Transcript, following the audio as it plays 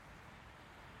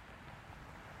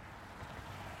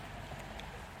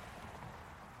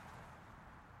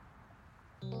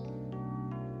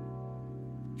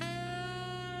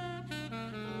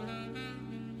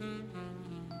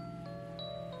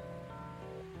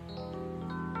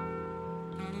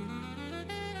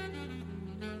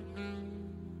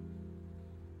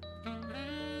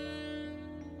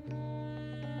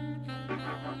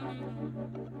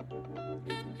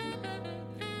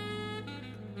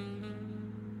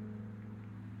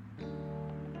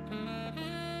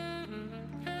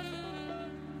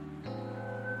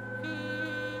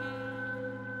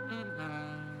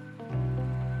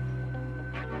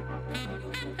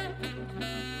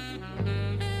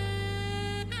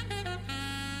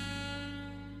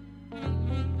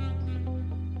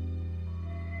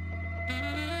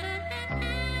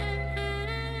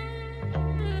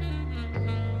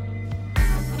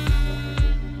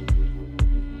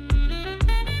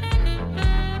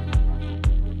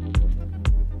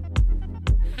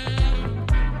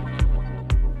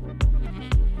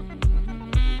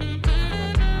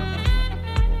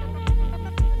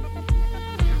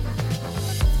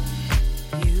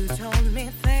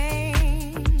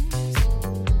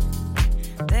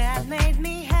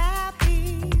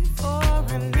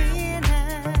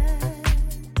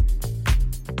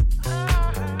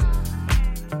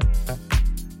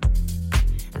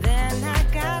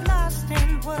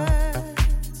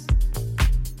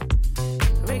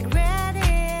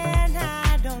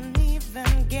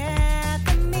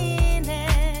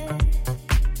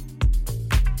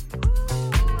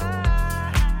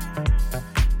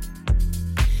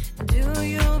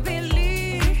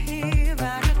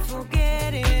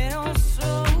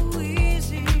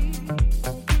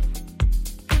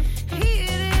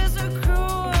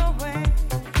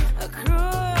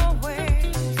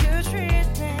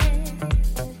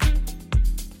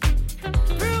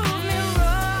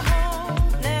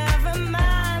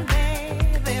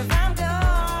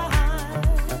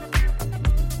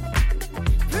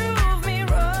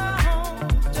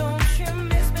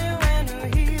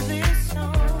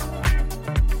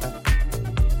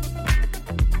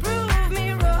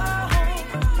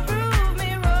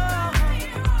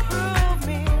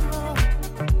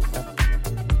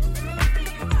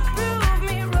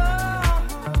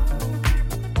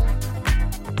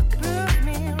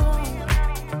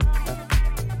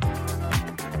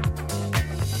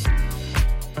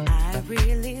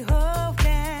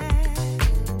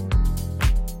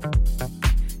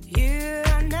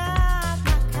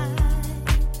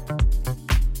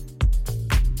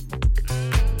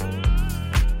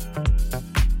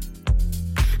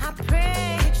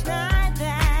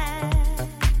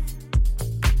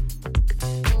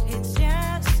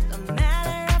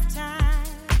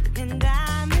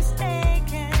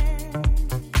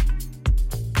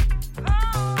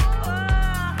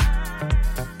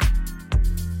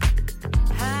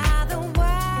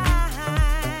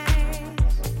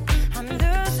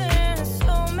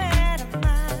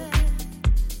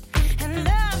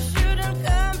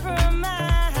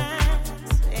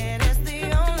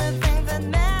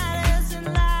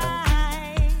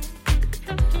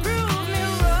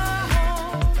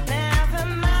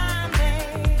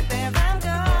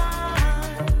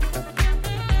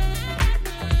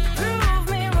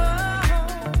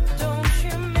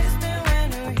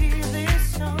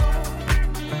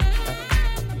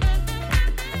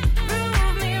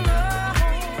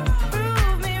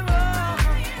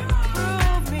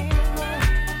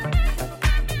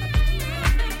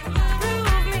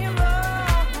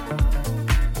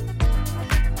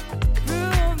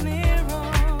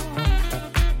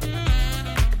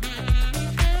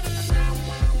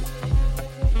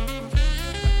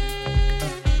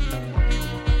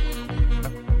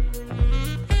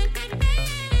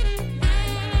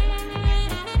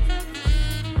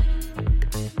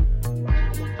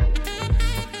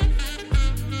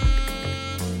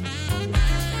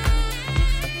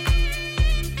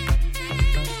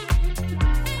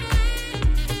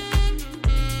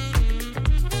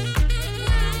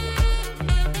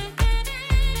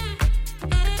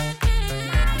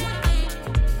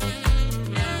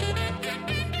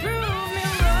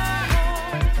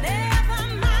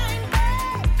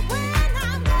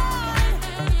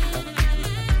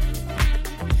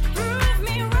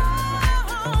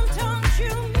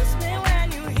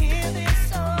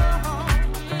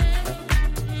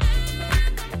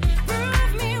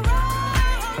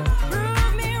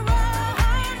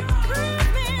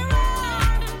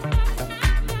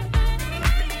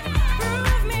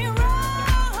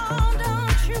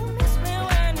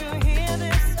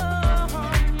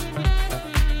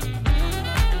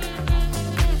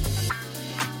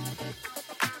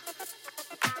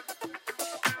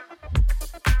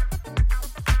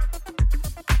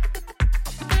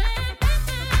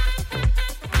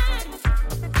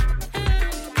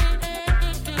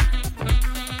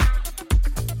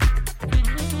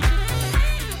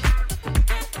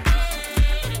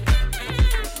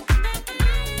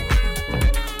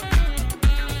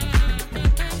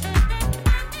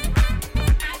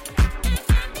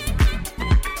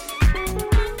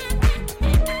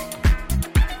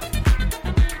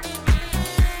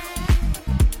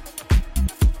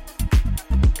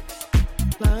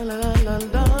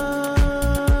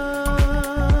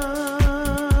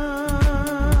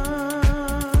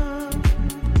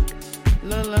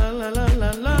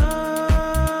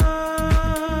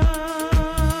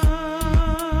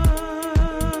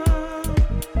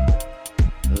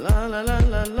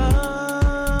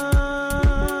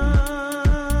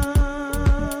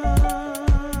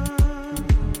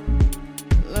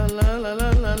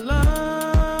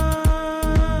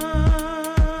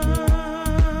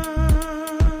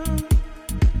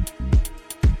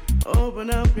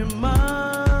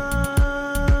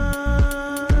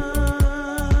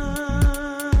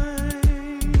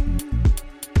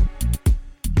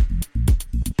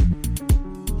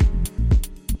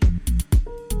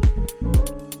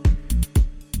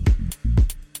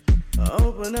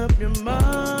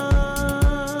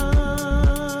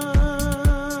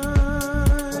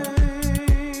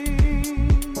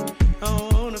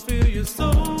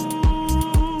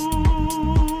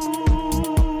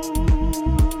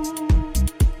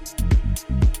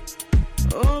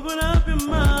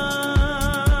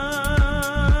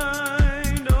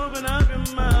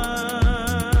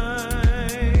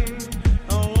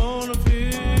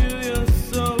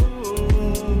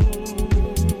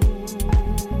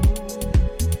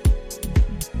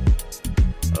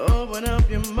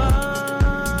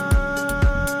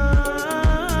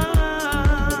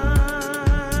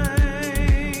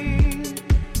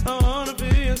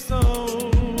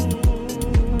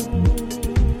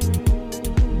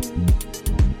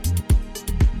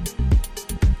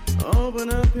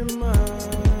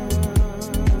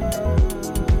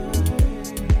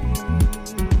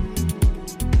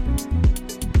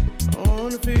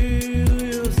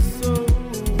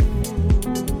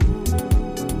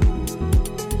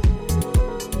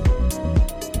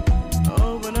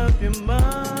your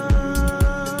mind.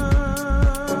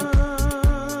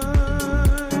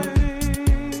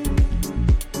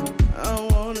 I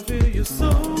wanna feel your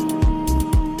soul.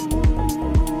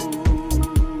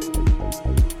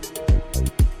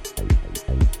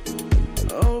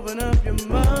 Open up your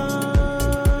mind.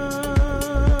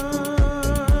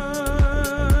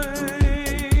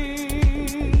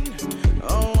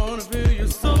 I wanna feel your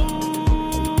soul.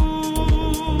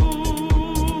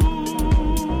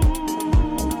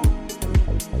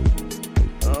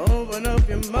 Open up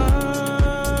your mind.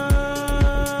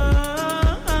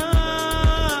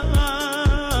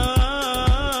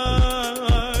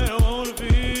 I wanna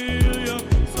feel your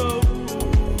soul.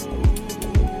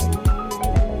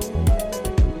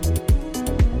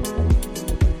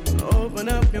 Open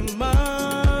up your mind.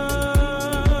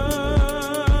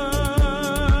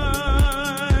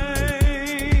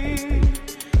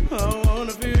 I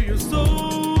wanna feel your soul.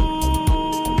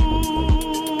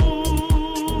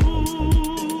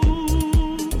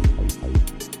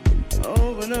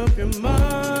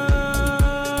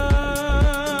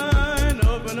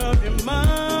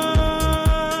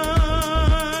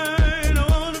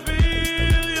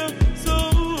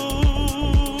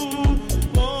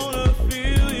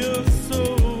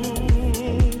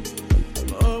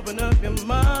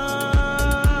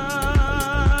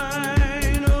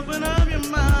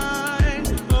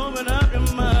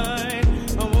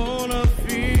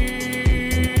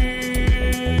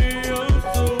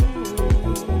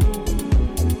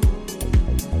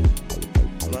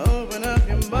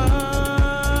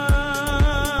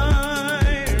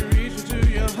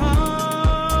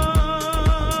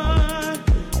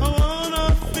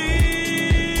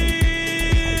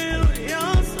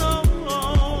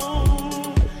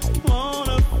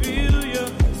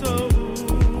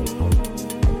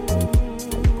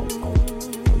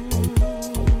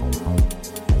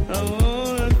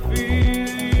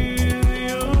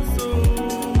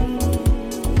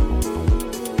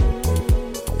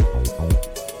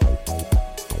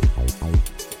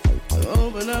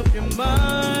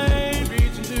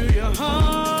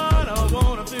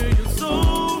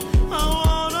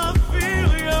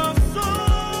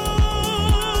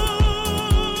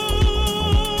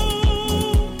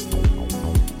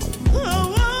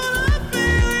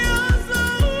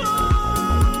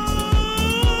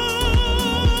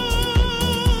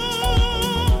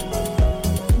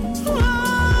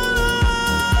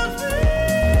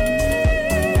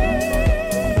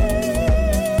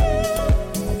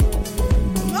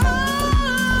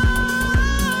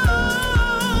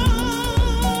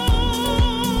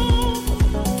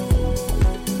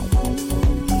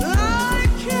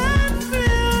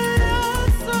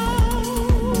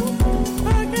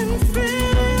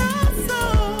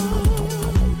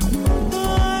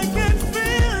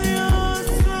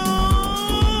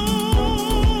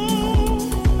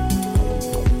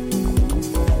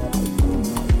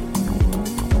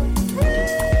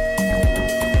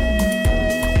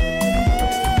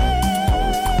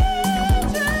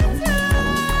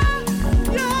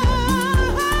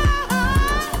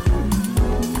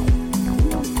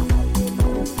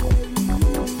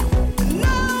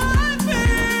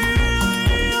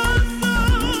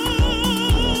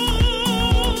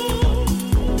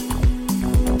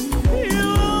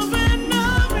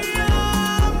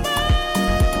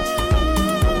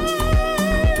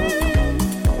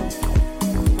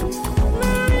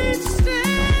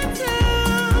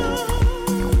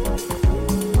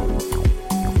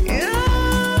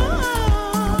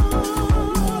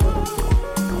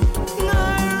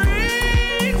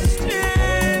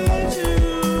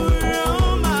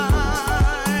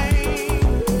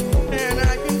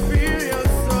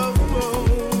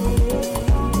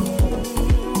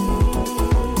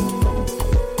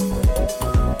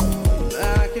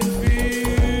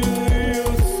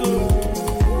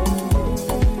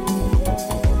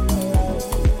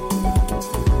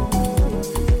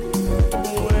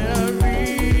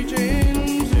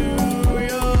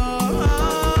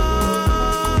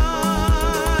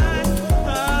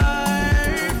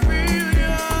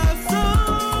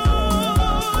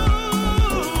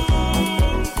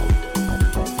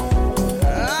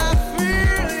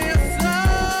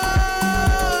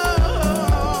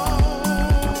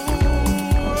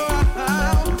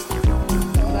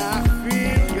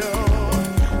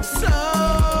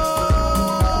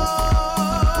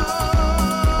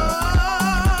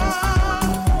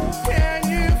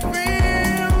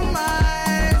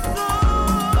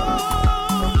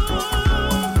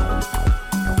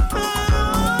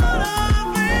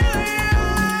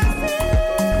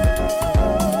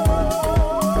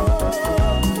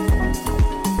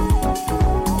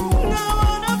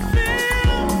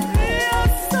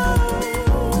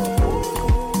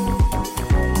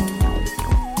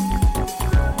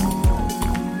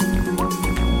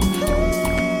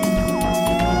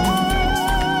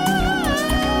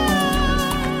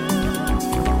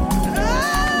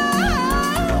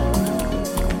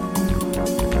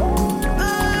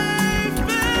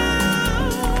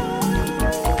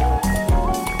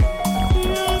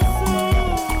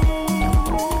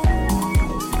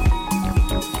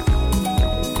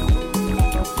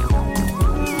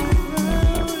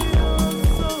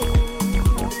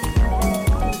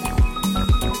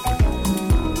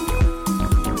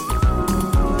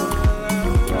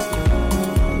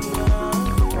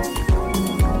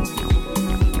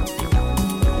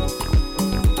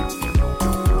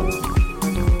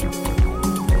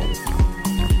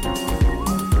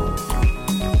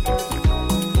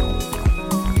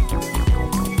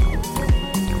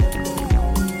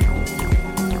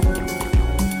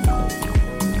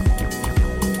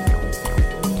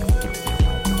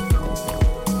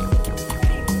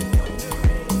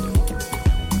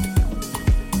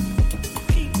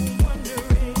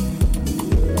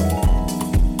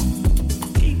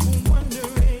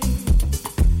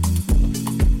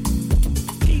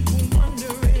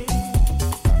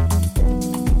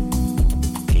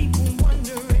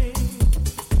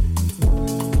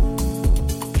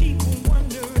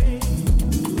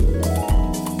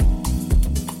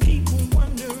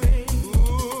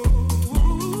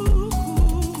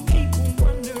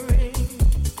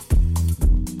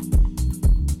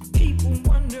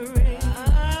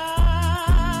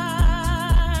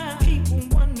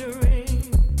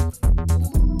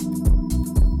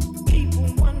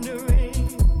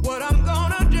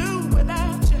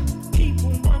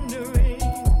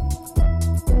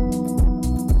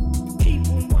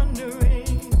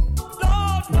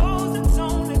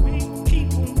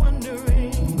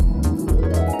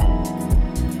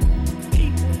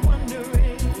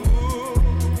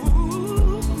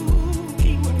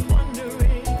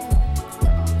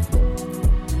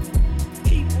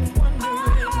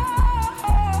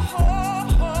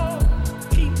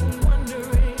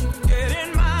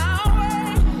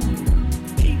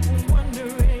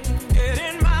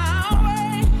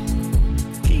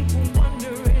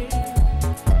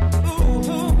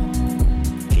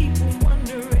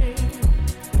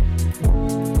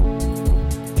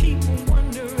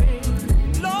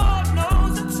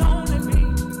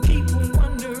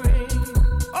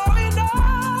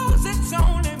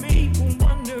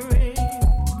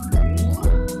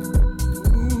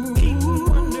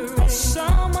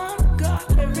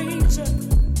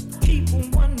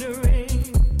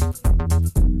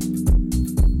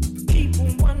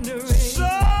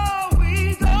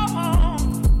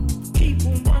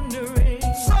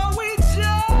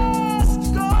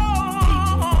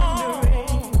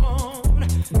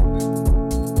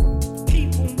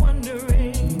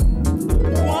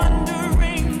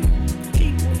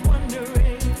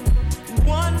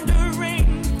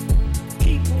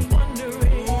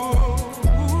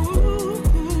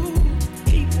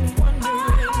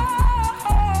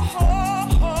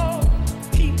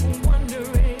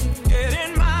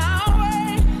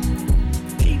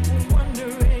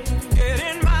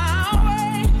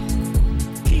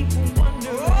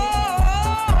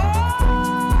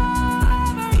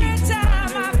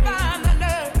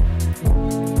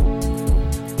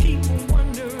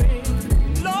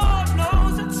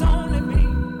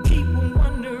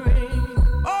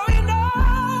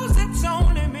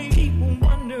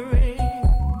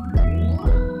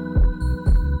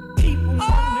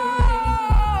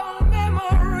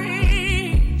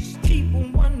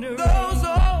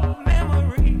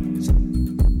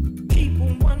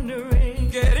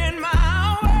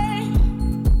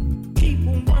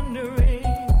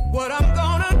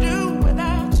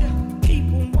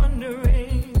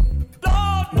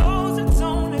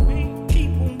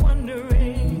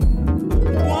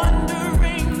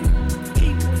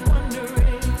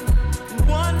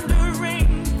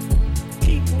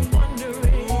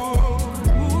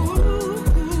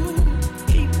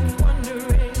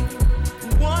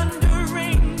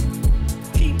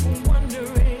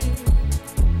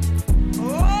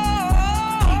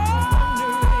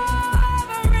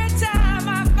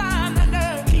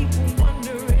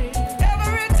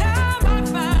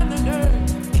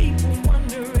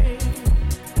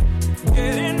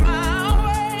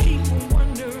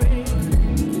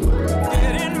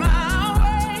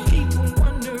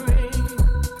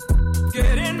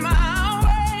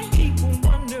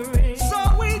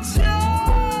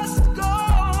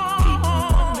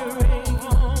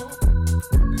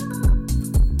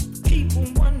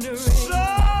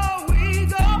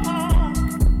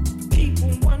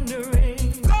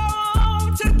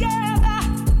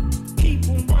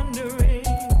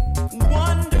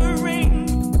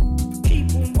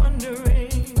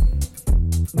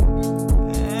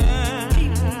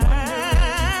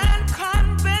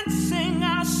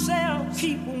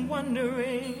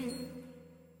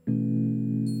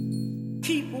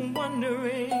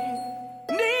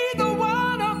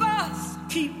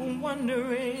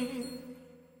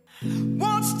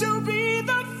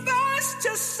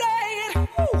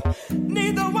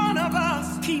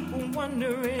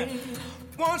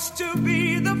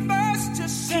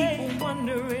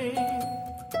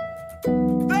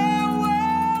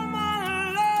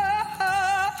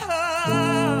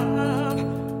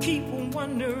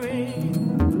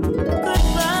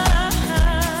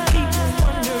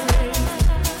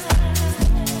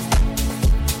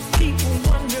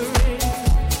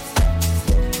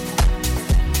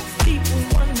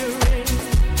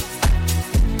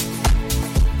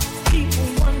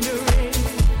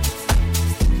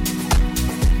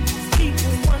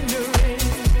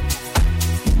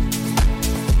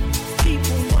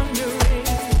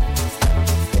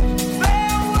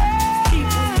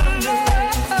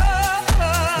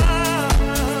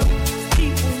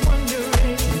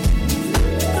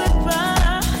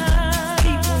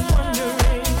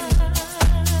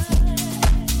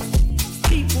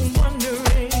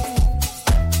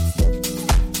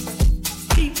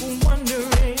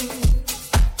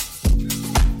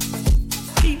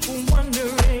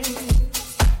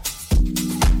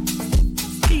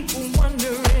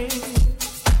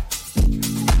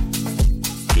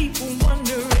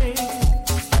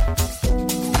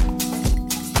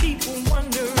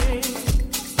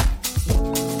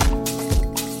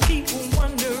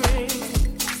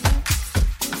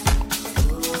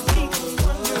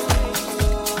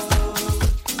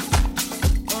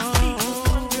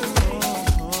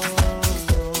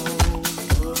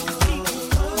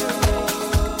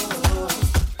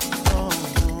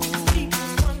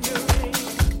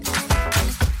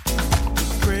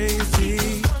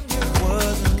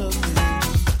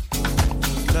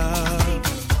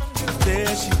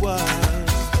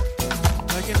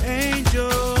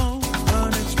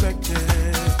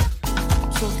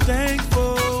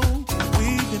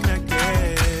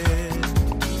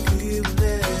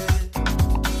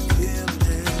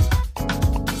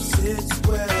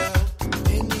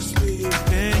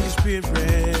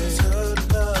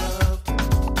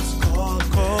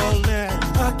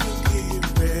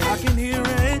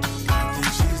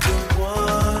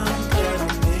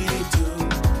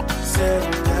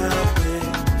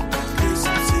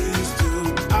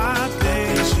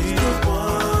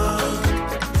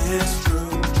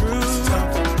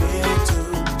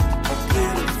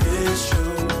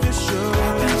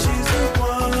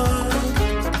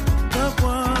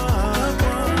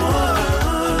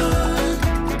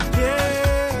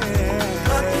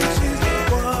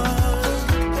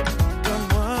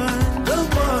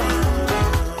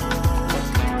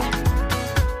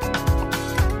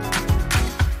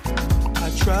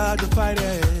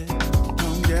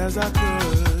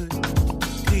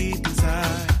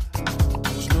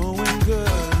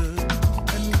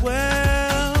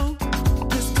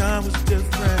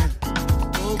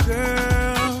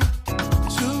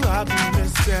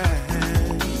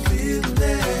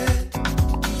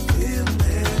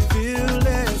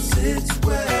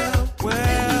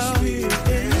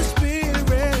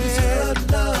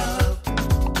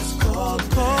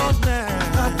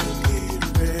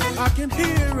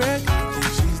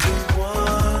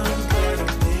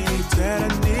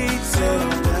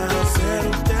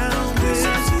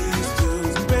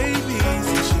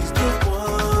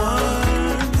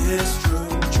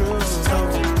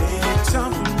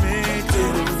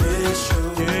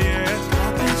 Yeah, yeah.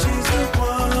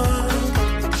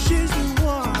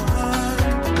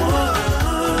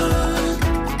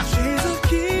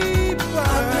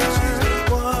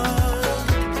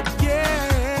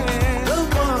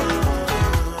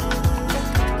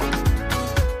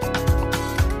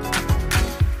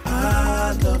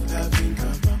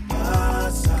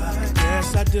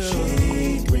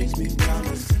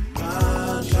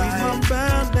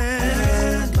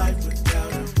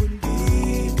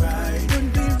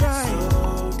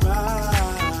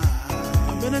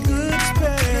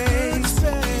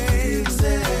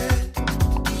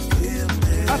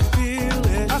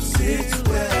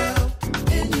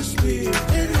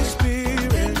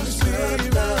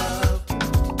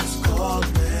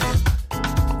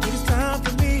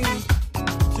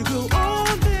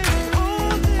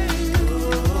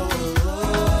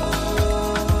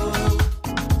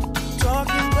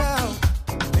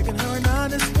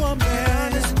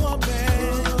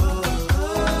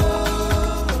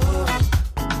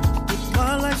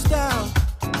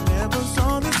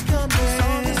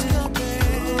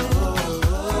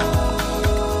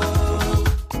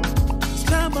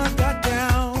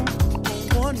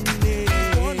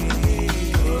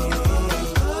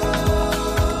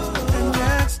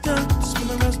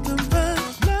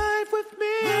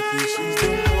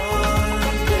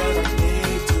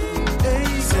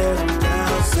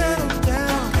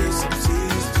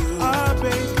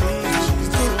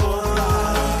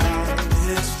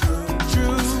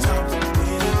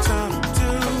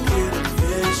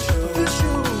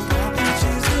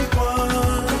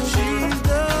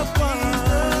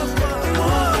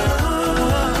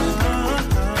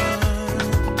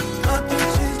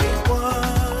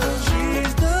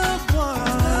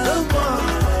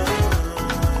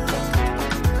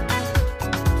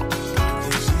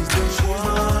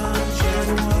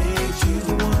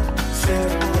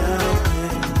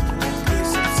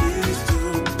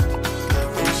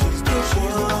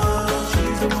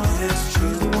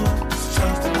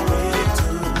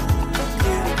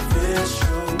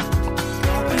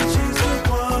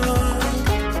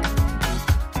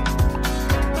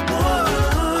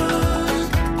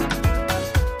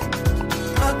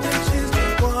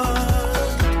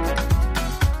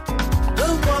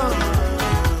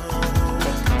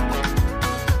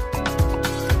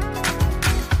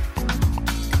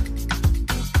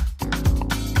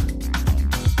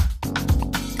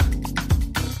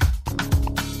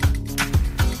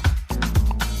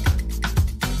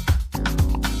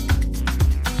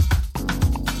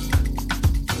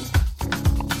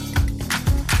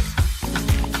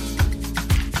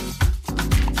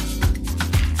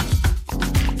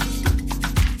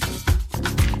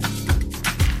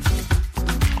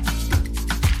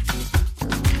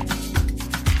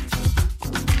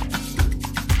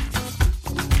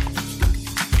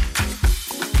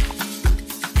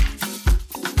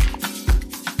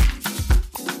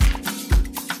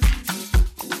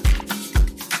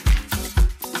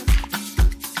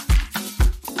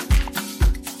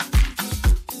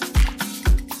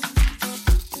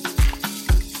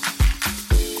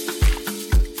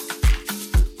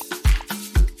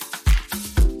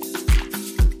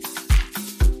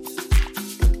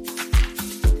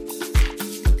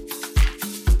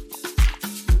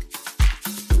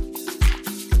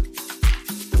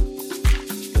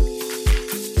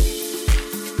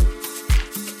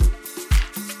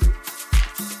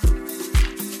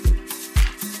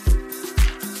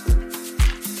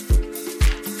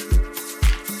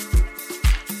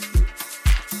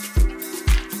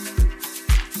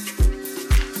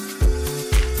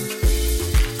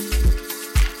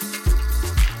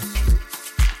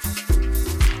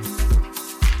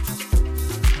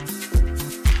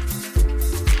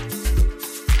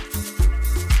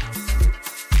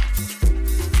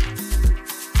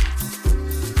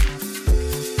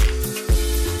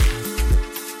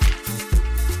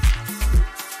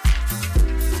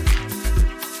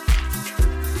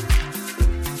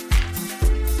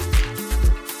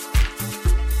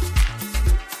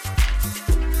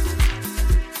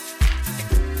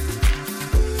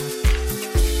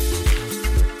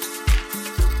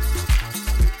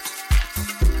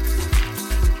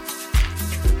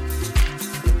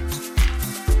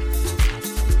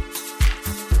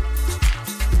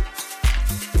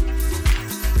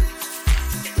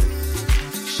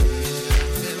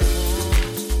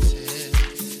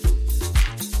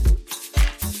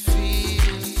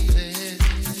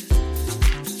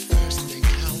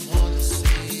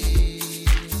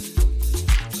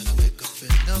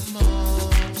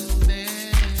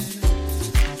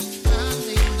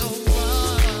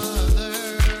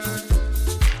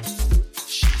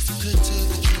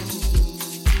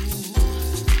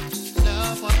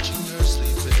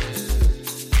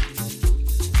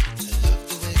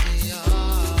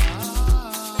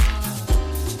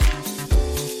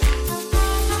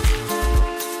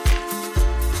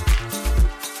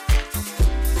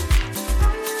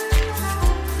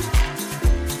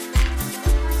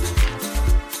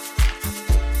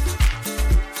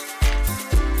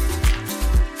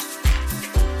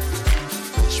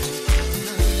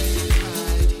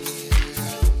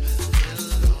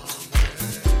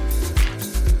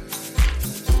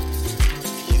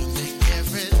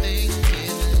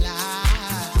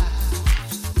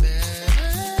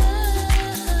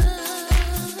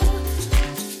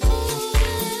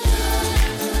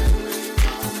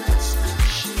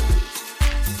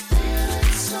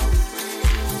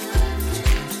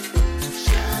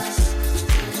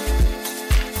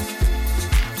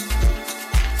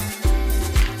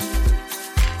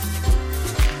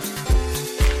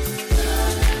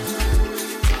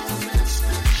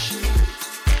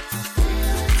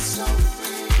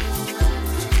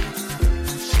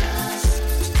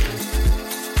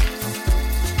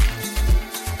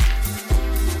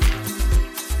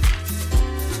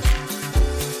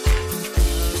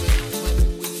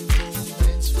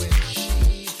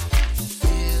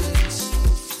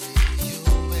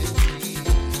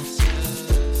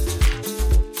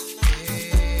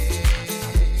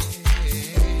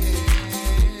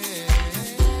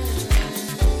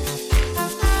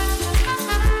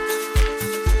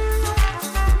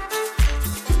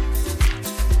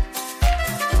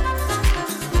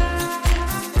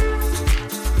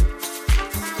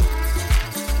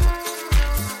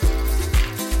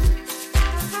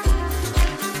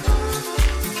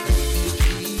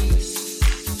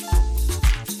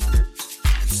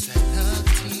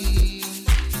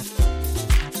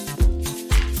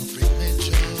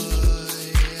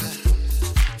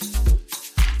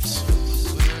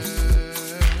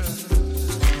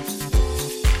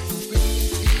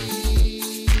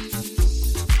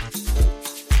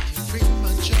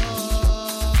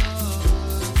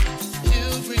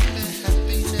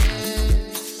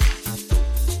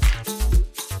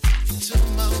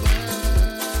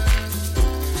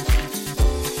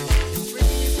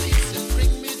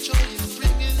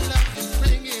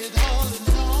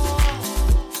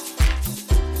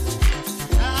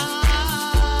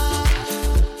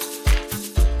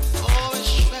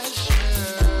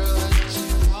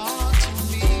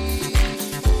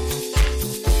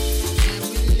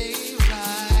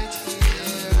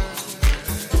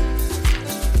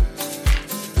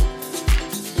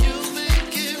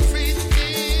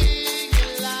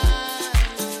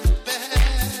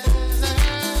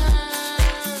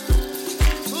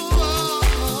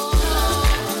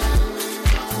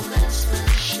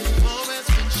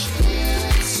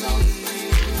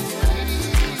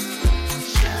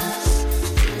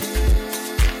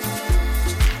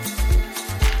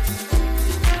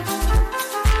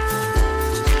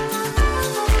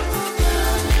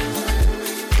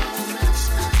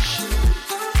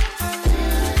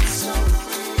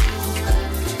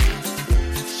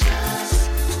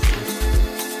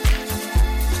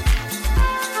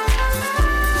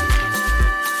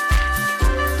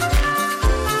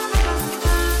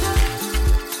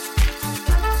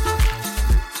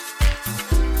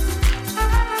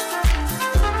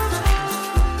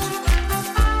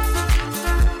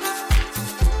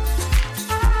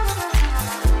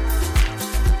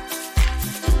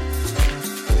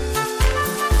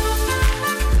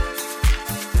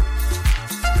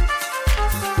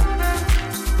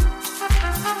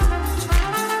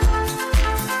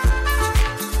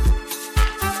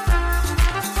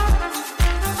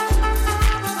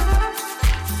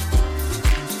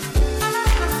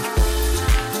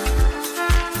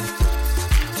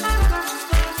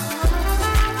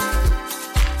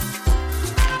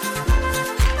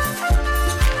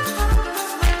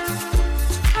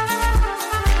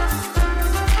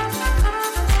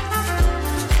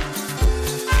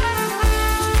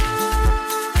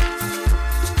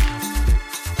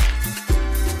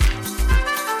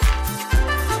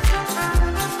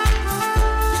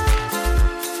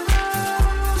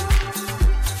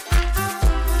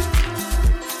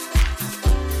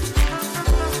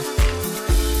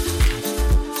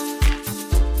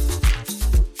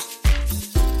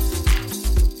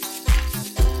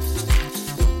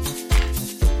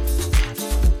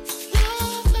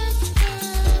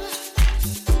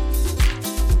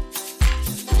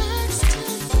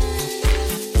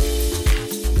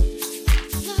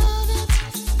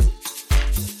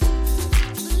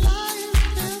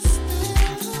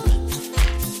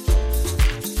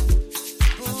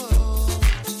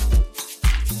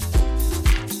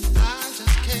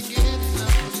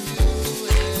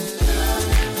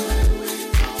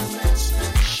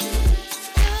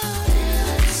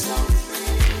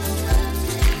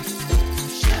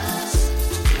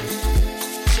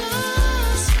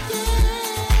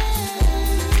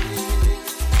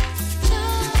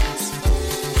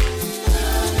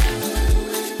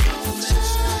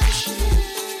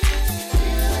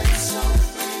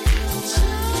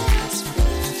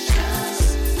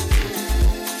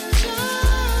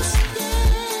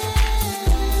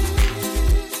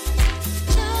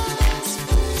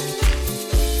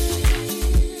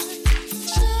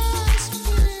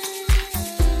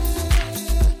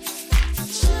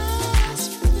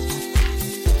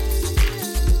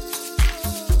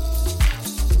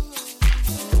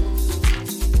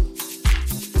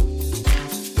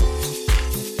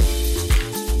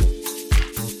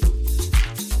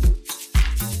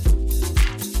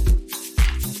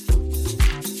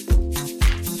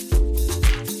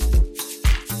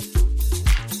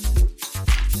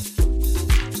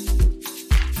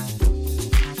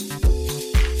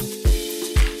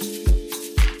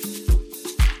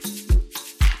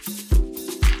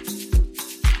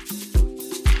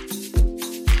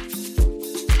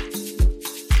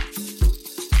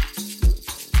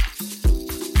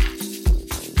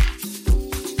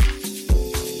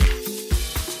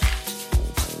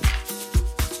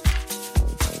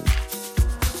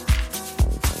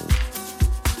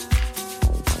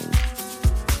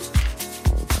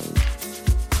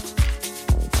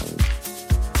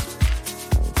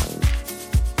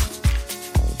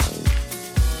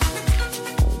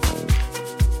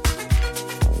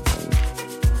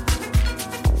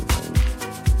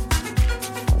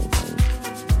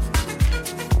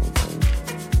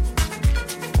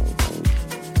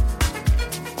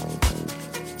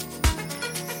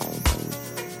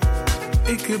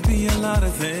 lot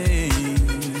of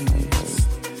things.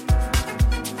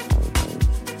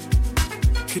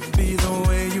 Could be the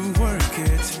way you work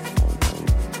it.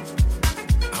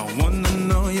 I wanna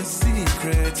know your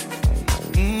secret.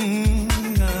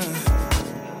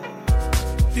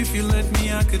 If you let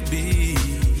me, I could be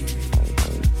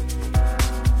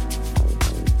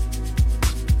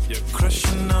your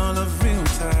crushing all of real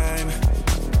time.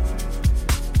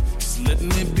 Just let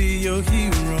me be your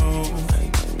hero.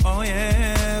 Oh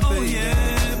yeah, baby. Oh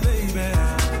yeah, baby.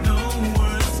 No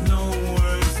words, no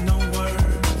words, no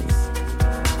words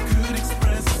could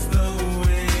express the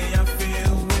way I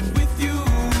feel when with you,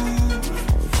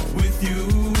 with you,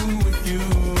 with you,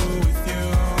 with you.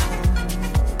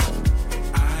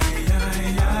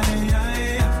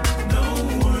 No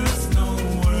words, no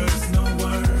words, no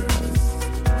words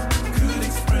could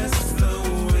express the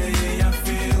way I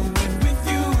feel when with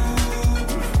you,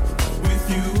 with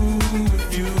you, with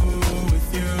you, with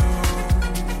you.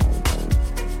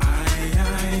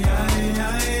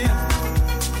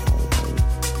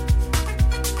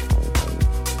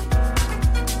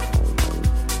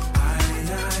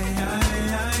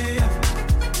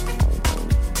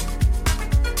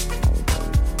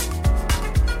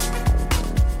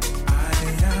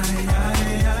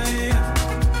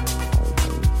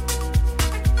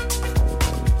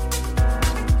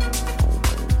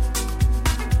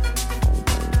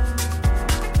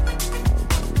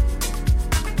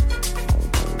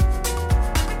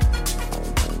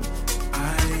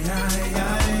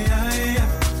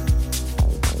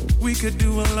 We could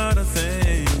do a lot of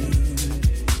things,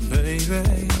 baby,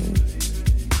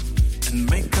 and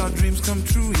make our dreams come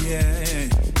true, yeah.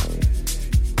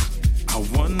 I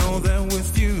wanna know that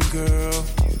with you, girl.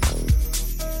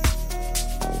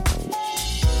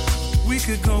 We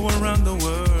could go around the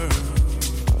world,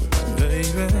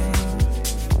 baby.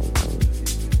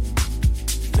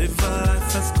 Live a life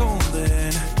that's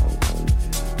golden,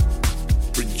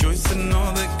 rejoice in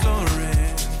all the glory.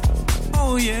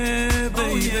 Oh yeah, baby.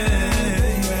 Oh, yeah,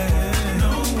 baby.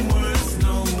 No words,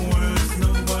 no words, no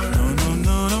words. No, no,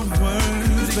 no, no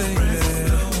words, baby. Express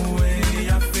the way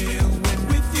I feel when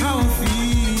with you. How I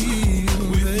feel,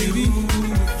 with baby. You,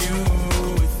 with you,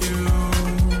 with you.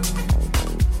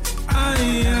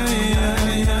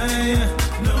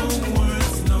 No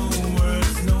words, no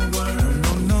words, no words.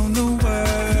 No, no, no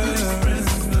words. Express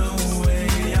the way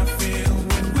I feel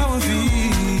when with how you.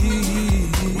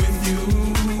 With you.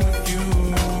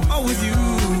 With you,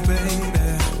 baby.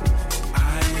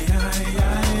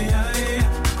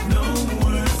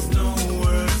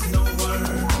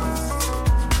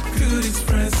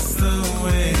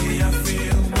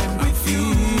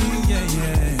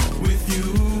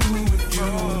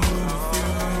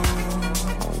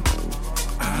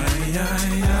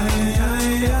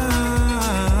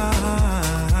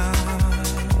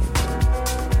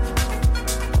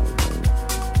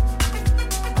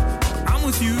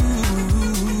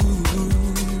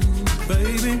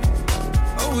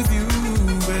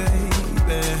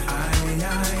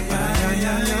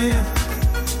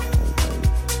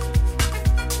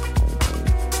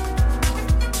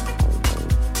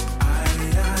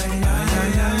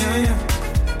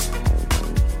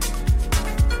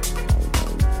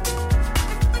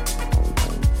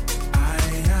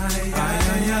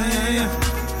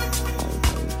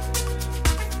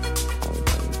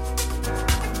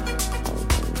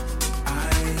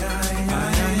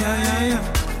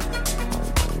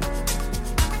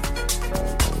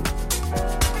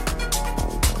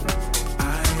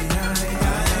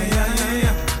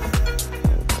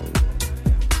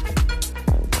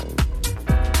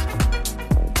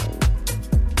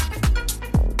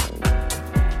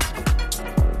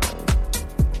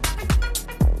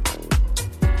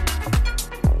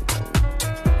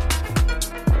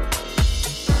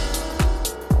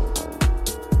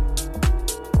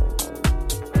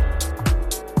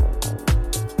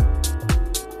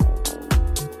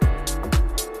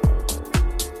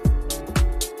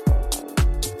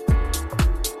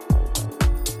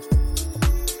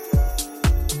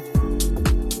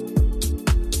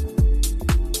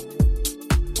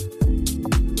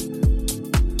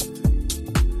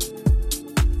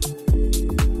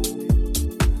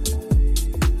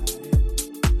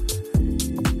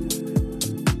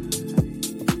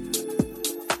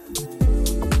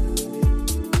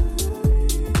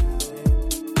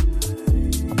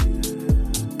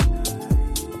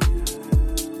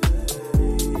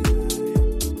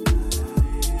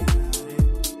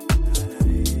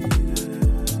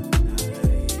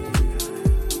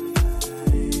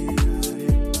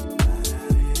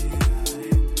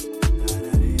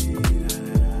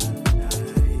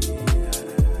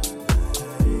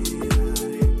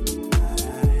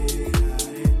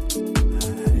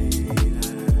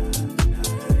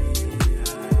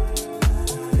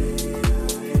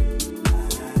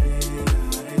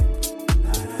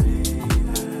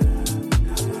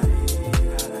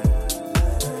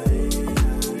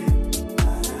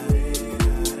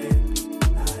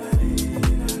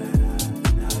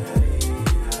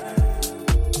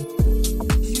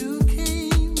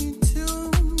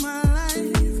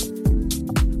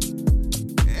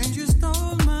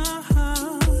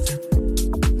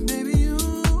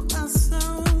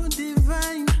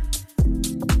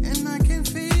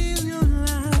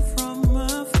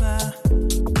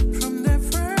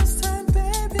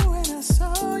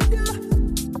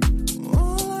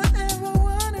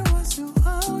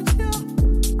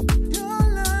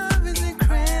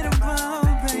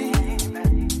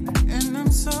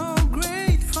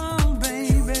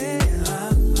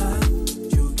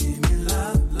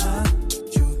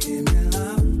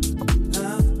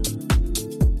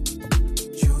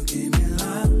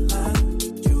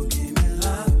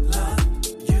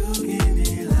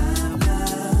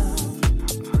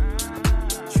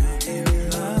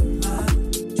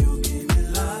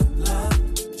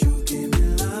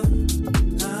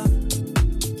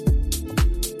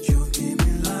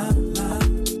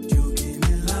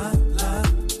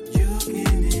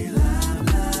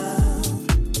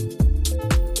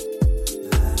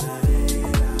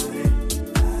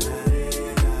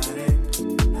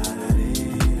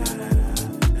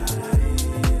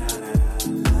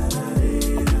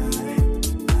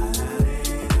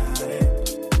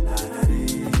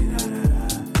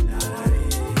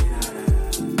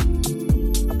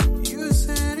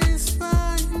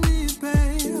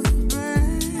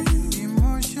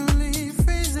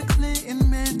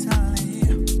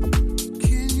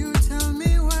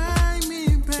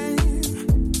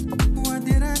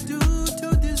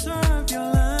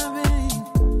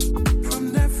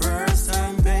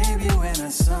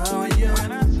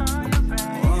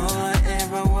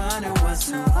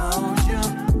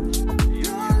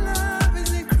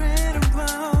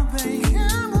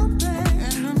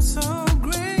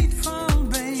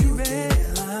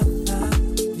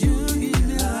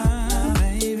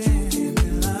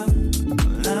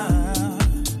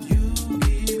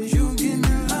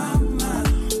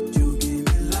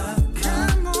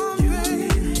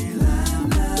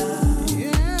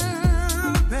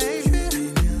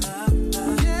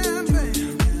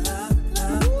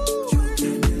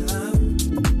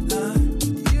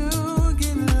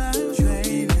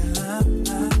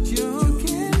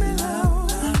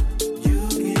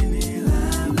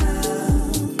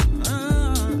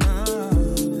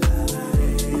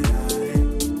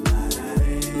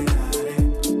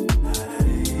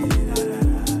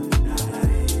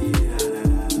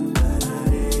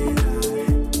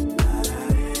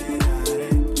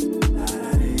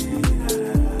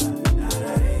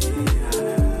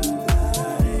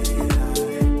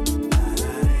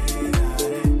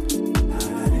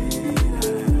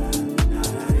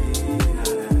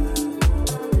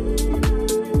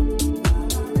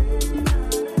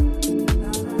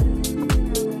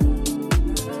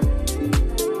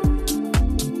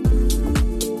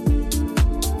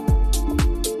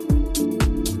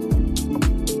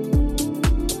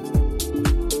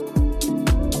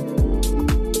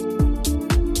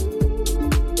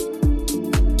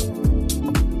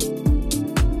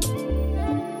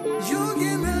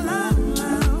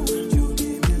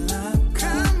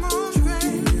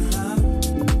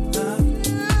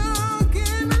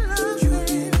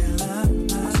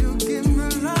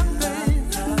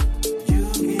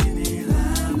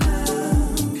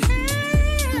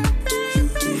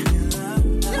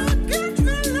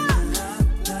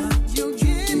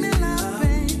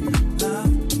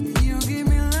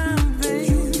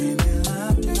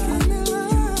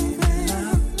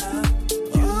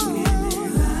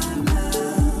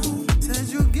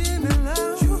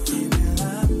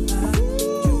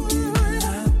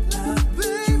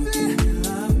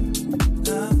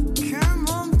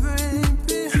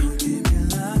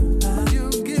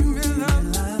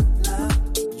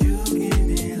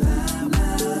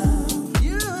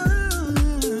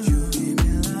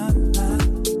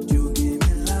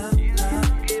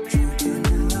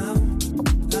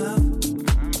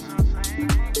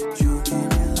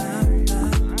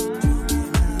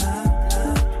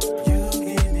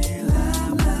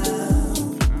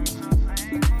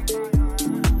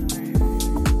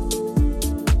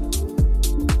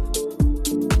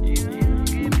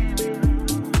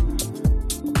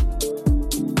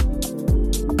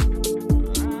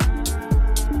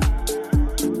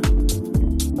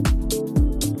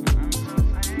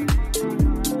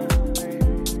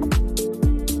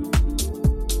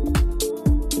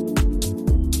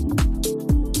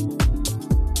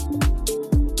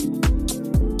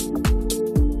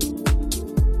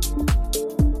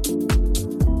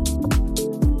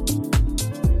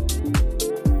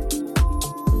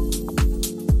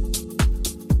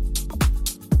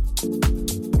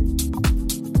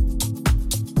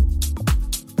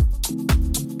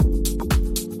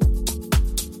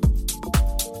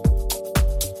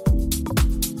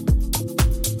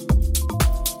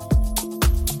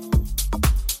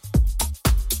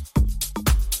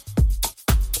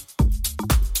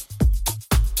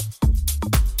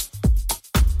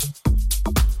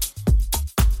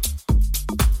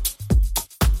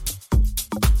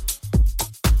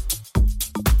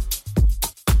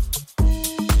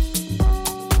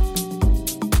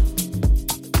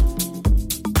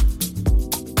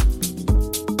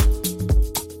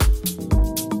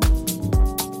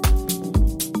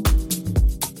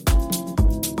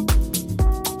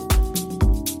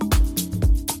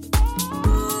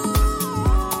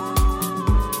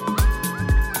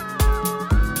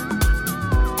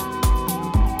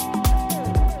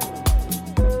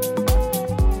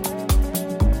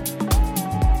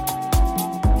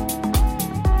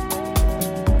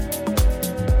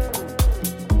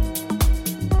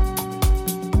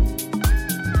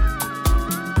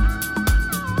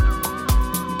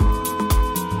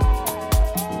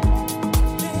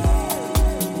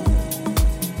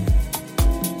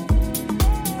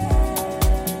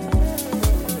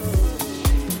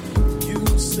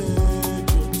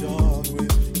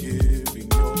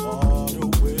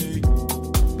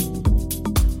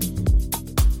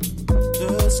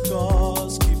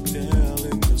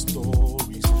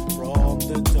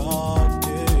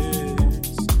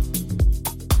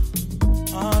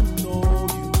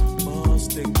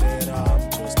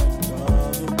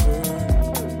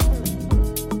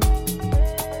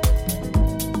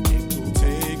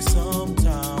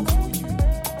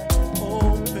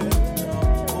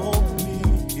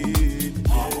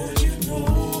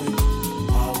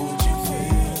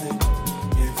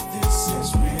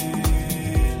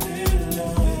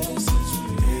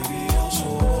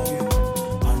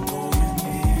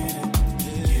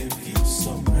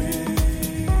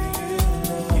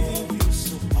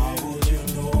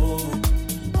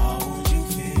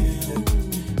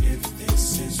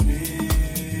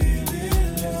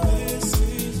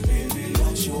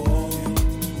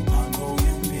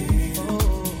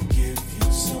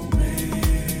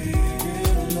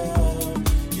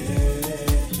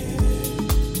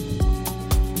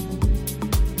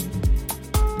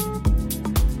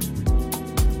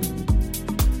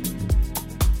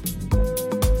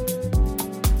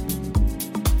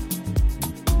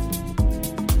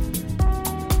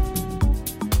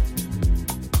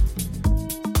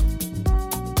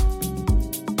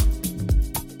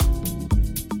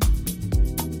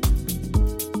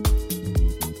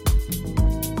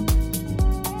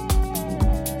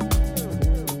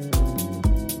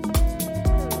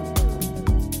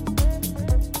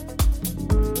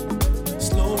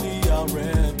 I'll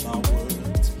wrap my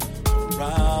words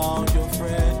around your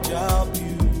fragile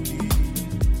beauty.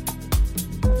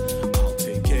 I'll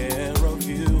take care of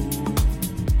you.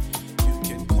 You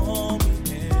can call me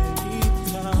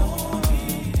anytime.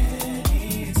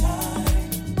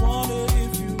 Wonder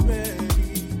if you're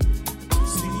ready to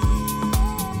see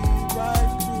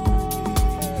right through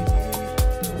me.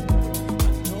 I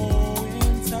know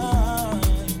in time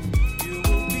you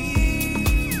will be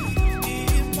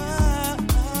in my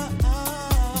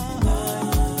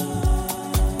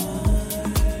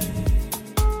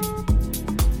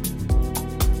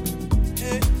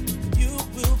hey, you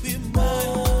will be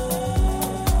mine.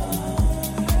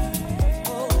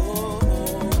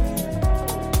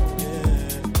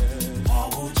 How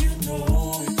would you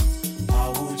know it? How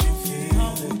would you feel?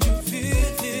 How would you feel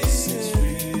this? It's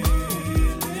really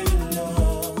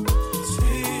love. It's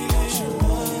really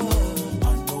love. I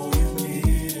know you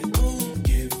need it.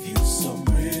 Give you some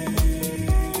real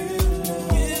love.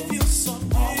 Give you some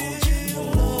real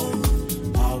love.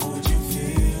 How would you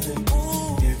feel it?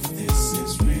 If this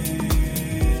is really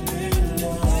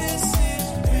love. This is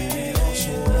really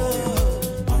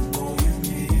love. I know you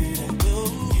need it.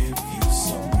 Give you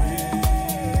some real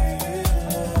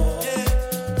love.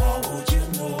 How would you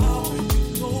know it?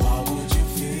 How would you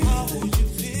feel it?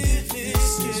 If this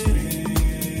is really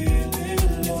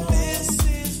love. This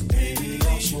is baby,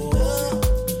 I'll show you.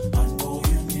 I know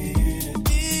you need it.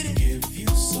 Give you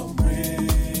some real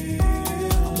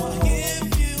love. Give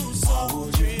you some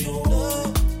real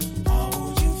love. How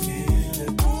would you feel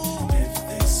it? If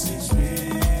this is really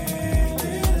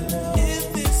love. If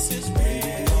this is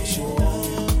really I'll show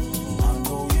you. I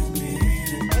know you need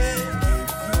it. Give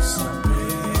you some real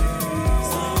love.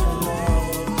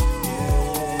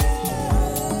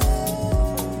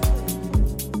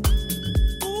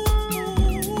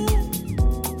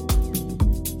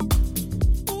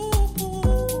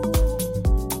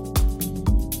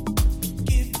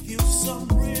 Give you some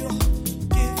real,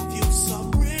 give you some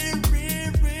real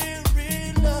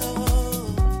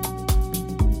love.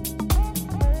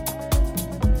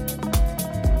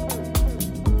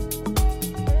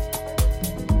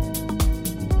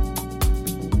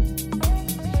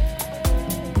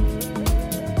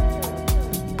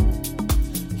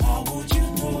 How would you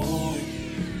know it?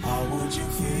 How would you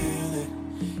feel it?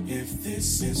 If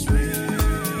this is real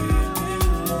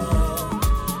love,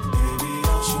 baby,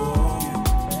 I'll show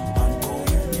you. I know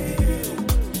you need it.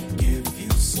 Give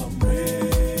you some real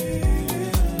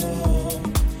love.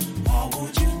 How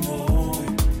would you know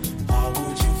it? How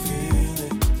would you feel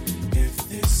it? If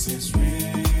this is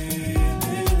real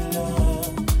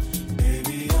love,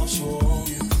 baby, I'll show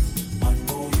you. I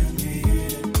know you need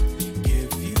it.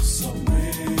 Give you some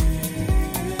real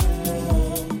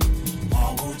love.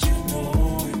 How would you know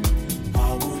it?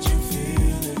 How would you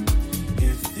feel it?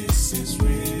 If this is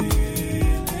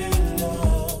real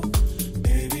love,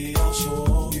 baby, I'll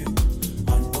show you.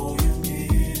 I know you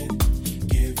need it.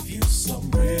 Give you some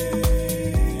real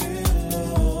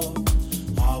love.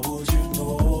 How would you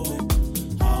know it?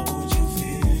 How would you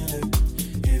feel it?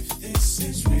 If this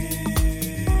is real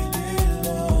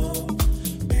love,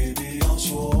 baby, I'll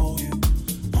show you.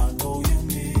 I know you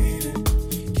need it.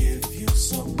 Give you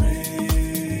some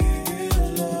real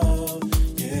love.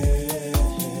 Yeah.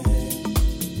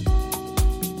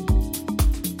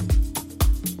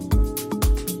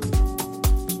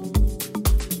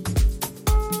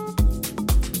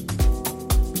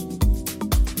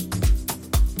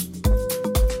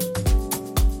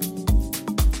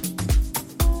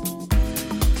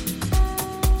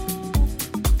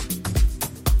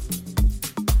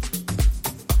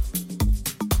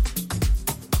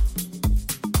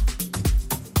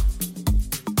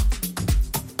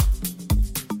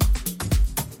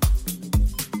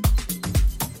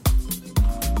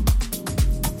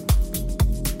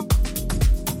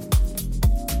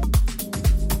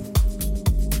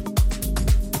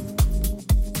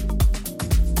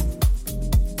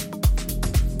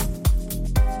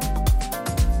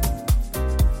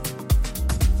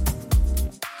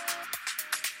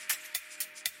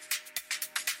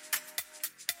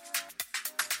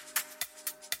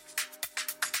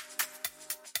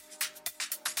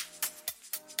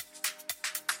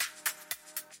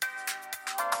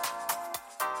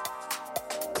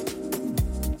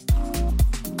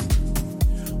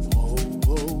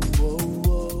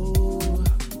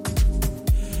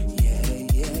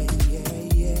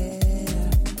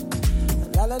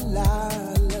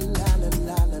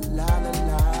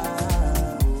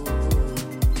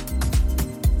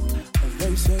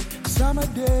 Summer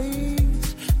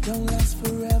days don't last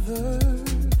forever.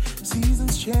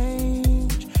 Seasons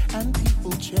change and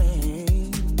people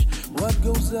change. What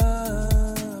goes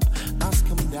up must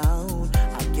come down.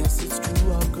 I guess it's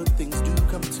true, all good things do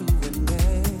come to an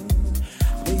end.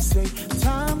 They say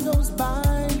time goes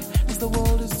by as the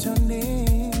world is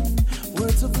turning.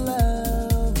 Words of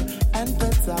love and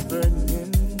breaths are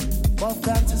burning. More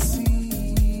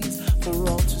fantasies for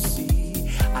all to see.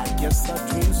 I guess our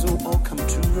dreams will all come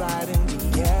true right in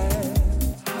the end.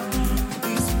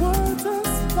 These words are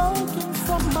spoken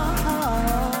from my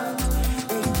heart.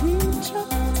 They reach up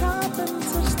top and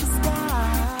touch the sky.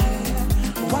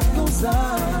 What goes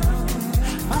up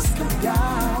must come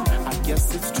down. I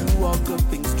guess it's true, all good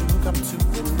things do come to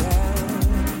an end.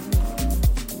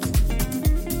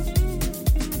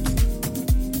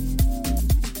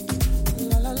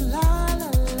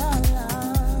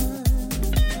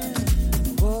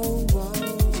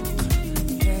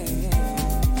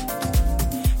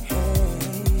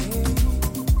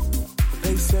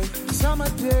 Summer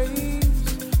days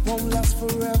won't last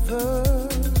forever.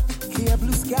 Clear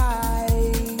blue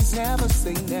skies never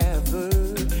say never.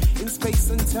 In space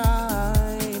and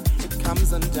time, it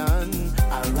comes undone.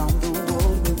 Around the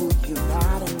world, we will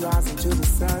unite and rise into the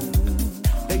sun.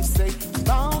 They say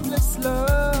boundless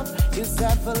love is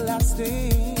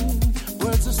everlasting.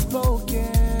 Words are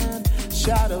spoken,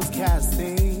 shadows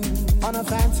casting on a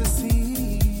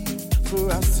fantasy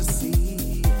for us to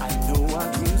see. I know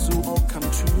our dreams will all come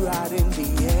true right in the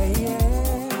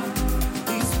end.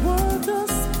 These words are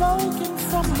spoken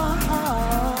from my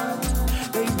heart.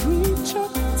 They reach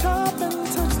up top and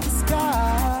touch the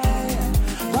sky.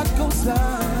 What goes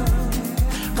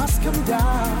up must come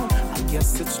down. I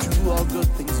guess it's true, all good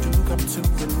things do come to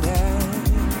an end.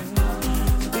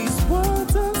 These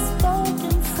words are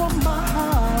spoken from my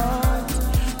heart.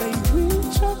 They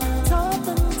reach up top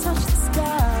and touch the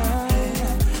sky.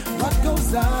 What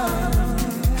goes up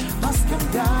must come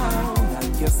down. I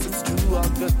guess it's true, all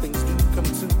good things do come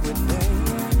to an end.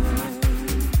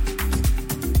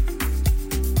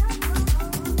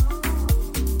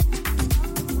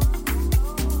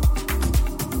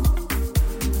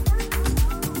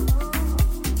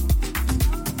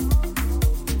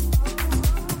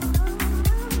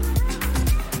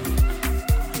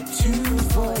 Two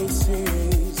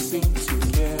voices sing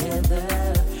together.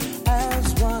 As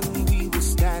one we will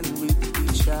stand with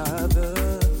each other.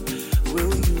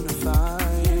 We'll unify.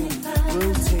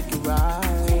 We'll take a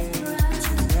ride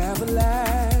to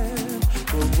Neverland,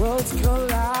 where worlds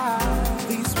collide.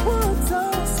 These words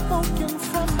are spoken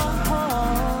from my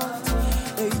heart.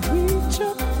 They reach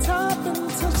up top and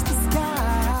touch the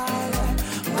sky.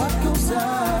 What goes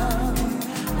up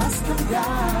must come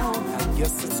down. I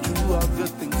guess it's true, all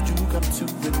good things do come to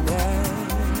an end.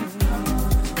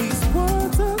 These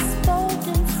words are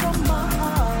spoken from my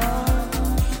heart.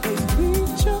 They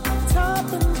reach up top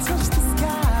and touch the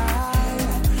sky.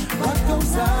 What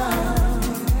goes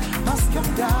up must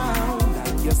come down.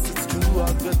 I guess it's true,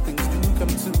 all good things do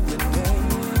come to an end.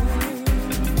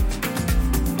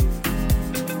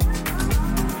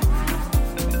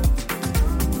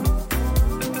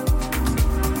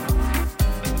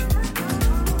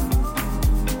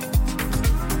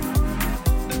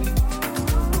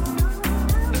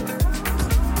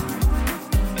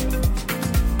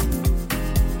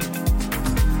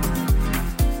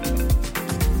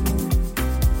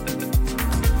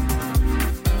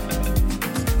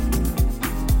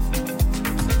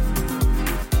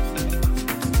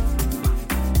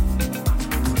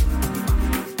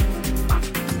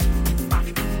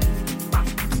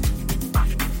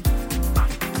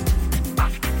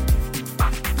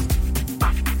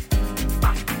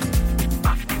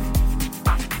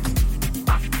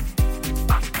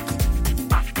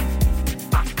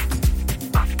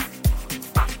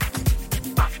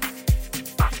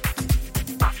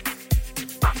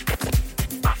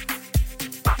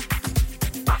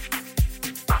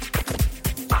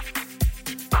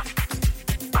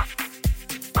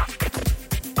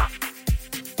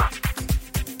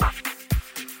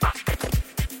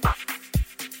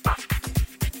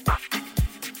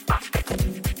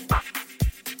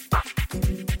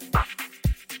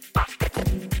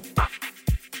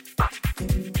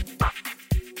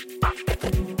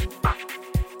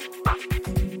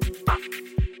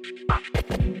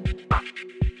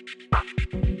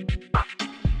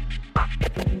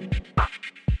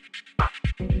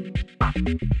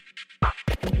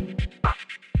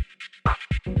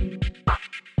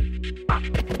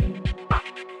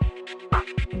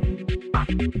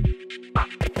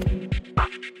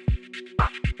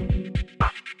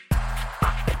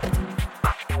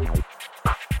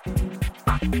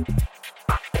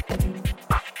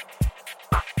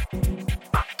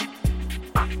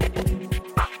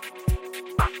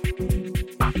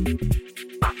 you.